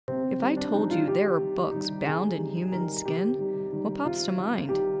If I told you there are books bound in human skin, what pops to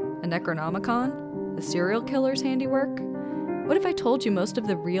mind? A Necronomicon? A serial killer's handiwork? What if I told you most of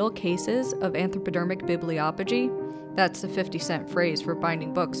the real cases of anthropodermic bibliopegy, that's the 50-cent phrase for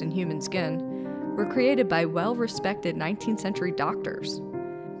binding books in human skin, were created by well-respected 19th century doctors?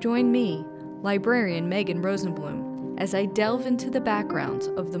 Join me, librarian Megan Rosenbloom, as I delve into the backgrounds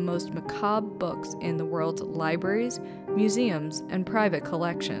of the most macabre books in the world's libraries, museums, and private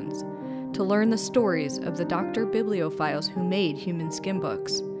collections, to learn the stories of the doctor bibliophiles who made human skin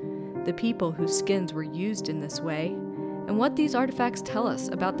books, the people whose skins were used in this way, and what these artifacts tell us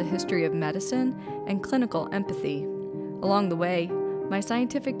about the history of medicine and clinical empathy. Along the way, my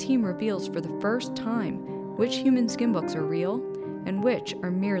scientific team reveals for the first time which human skin books are real and which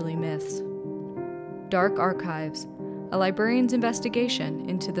are merely myths. Dark Archives, a librarian's investigation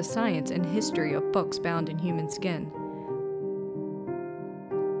into the science and history of books bound in human skin.